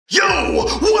Yo,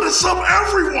 what is up,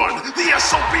 everyone? The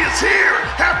SOB is here.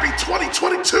 Happy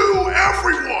 2022,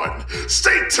 everyone.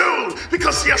 Stay tuned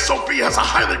because the SOB has a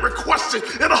highly requested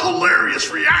and a hilarious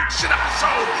reaction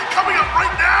episode coming up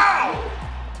right now.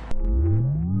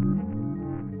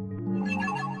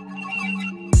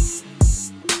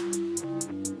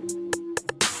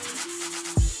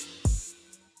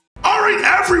 Alright,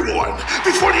 everyone,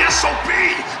 before the SOB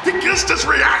begins this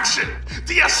reaction,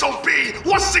 the SOB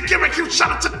wants to give a huge shout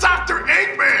out to Dr.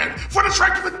 Eggman for this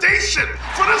recommendation.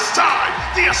 For this time,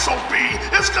 the SOB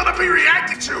is gonna be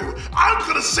reacting to I'm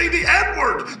Gonna Say the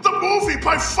N-Word, the movie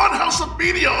by Funhouse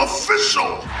Media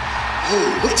Official.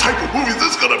 Oh, what type of movie is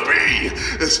this gonna be?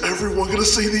 Is everyone gonna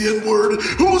say the N-word?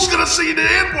 Who's gonna say the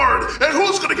N-word? And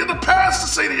who's gonna get the pass to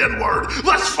say the N-word?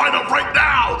 Let's find out right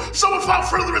now. So without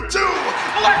further ado,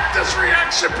 let this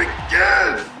reaction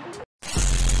begin.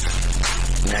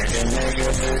 Nigga, nigga,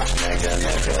 bitch, nigga,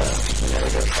 nigga,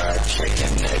 nigga, fried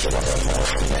chicken, nigga,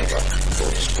 watermelon, nigga,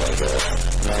 bitch,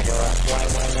 nigga,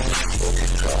 white women,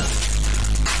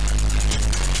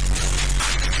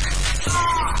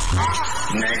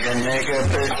 nigga, nigga,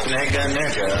 bitch, nigga,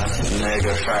 nigga,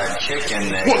 nigga, fried chicken,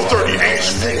 nigga,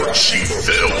 130H4G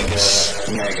Films,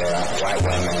 nigga, white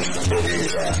women,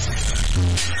 boobies,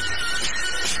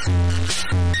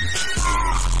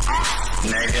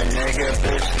 nigga, nigga,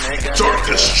 bitch, nigga,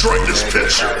 Darkest, Strongest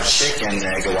Pictures, chicken,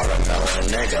 nigga, watermelon,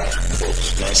 nigga, bitch,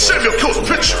 nigga, Samuel Kills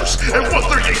Pictures, and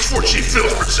 138H4G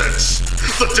Films presents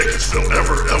the dickest film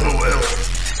ever, LOL.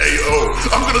 Ayo,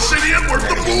 I'm gonna say the N-word,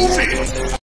 the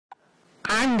movie.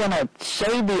 I'm gonna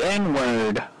say the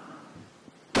N-word.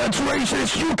 That's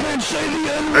racist, you can't say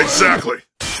the N-word! Exactly.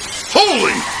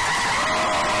 Holy!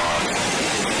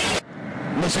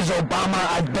 Mrs. Obama,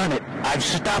 I've done it. I've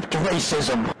stopped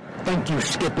racism. Thank you,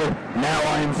 Skipper. Now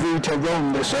I am free to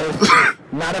roam this earth.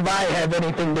 Not if I have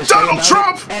anything to say Donald about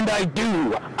Trump! it. And I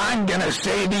do. I'm gonna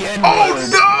say the N-word. Oh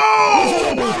Mrs.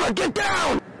 no! Obama, get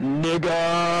down!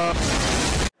 Nigga!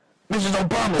 Mrs.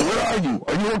 Obama, where are you?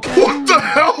 Are you okay? What the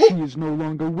hell? She is no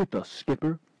longer with us,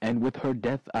 Skipper. And with her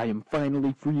death, I am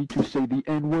finally free to say the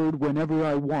N-word whenever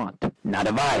I want. Not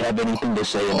if I have anything to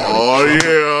say about Oh it.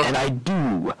 yeah. And I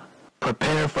do.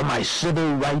 Prepare for my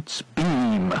civil rights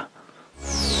beam.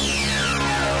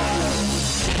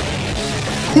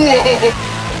 Whoa!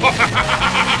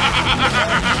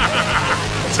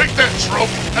 Take that,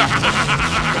 Trump!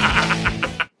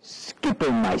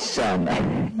 Skipper, my son,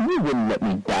 you wouldn't let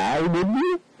me die, would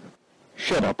you?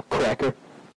 Shut up, cracker.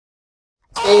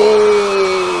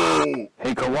 Oh!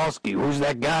 Hey, Kowalski, who's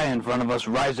that guy in front of us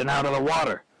rising out of the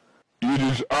water? It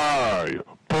is I,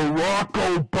 Barack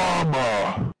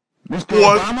Obama. Mr.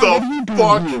 What Obama, the what are you doing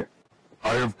fuck? here?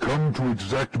 I have come to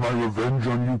exact my revenge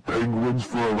on you penguins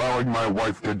for allowing my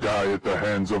wife to die at the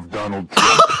hands of Donald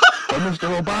Trump. But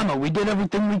Mr. Obama, we did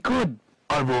everything we could.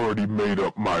 I've already made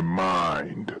up my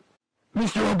mind.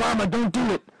 Mr. Obama, don't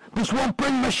do it. This won't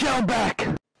bring Michelle back.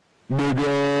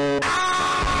 Nigga.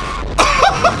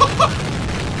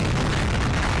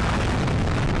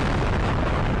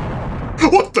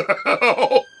 What the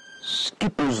hell?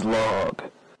 Skipper's log.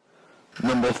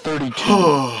 Number 32.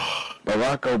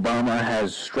 Barack Obama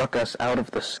has struck us out of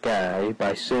the sky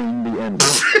by saying the N-word.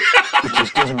 It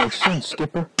just doesn't make sense,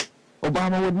 Skipper.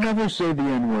 Obama would never say the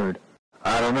N-word.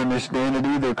 I don't understand it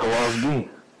either, Kowalski.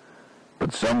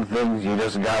 But some things you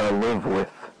just gotta live with.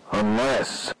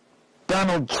 Unless...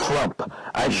 Donald Trump,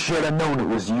 I should have known it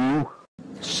was you.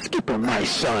 Skipper, my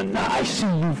son, I see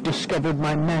you've discovered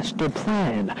my master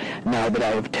plan. Now that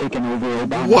I have taken over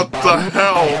Obama's What the body,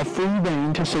 hell I have free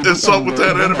reign to say is the up with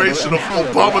that N-word whenever animation and of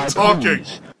however Obama I talking?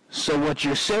 please. So what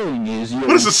you're saying is you're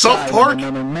What is this, South inside Park?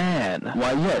 another man.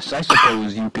 Why, yes, I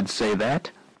suppose you could say that.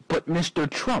 But Mr.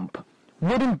 Trump,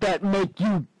 wouldn't that make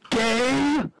you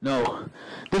gay? No,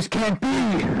 this can't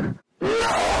be.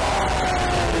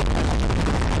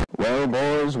 Well,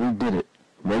 boys, we did it.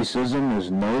 Racism is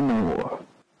no more.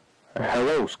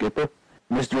 Hello, Skipper.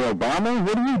 Mr. Obama,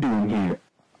 what are you doing here?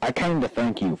 I came to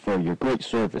thank you for your great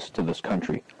service to this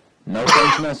country. No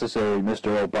thanks necessary,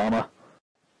 Mr. Obama.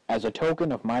 As a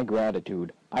token of my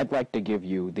gratitude, I'd like to give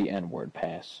you the N-word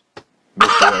pass.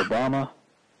 Mr. Obama,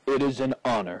 it is an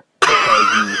honor to call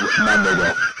you my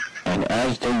nigga. And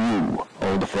as to you,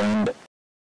 old friend...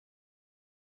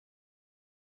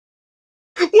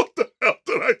 What the hell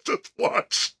did I just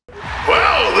watch?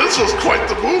 Well, this was quite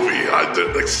the movie. I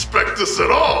didn't expect this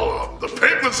at all. The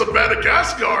Penguins of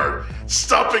Madagascar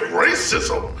stopping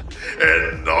racism.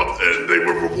 And they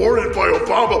were rewarded by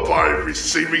Obama by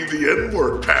receiving the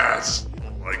N-word pass.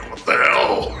 Like, what the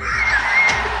hell?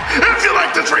 If you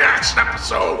like this reaction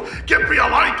episode, give me a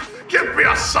like, give me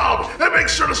a sub, and make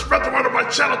sure to spread the word of my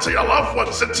channel to your loved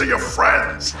ones and to your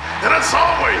friends. And as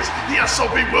always, the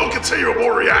SOB will continue with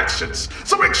more reactions,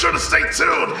 so make sure to stay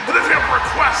tuned. And if you have a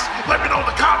request, let me know in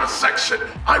the comments section.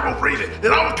 I will read it,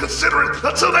 and I will consider it.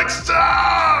 Until next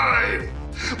time,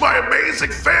 my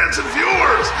amazing fans and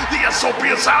viewers, the SOB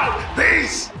is out.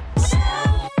 Peace.